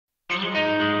Let's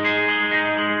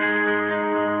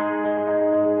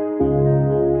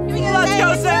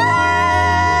go, St.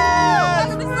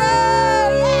 Lawrence!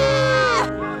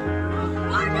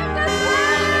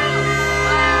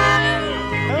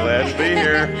 Glad to be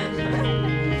here.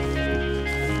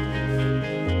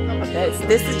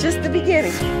 This is just the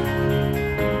beginning.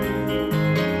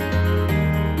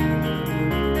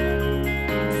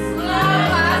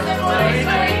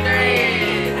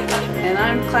 And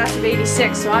I'm class of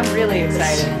 '86, so I'm really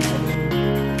excited.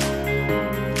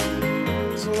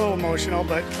 It's a little emotional,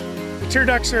 but the tear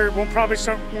ducts won't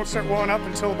start welling up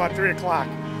until about 3 o'clock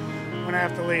when I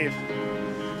have to leave.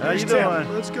 How you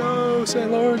doing? Let's go,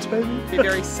 St. Lawrence, baby. Be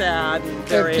very sad and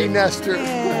very Empty nester.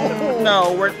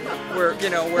 No, we're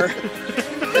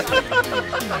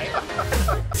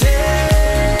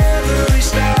Every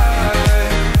star,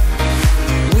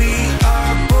 we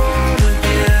are born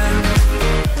again.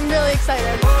 I'm really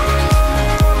excited.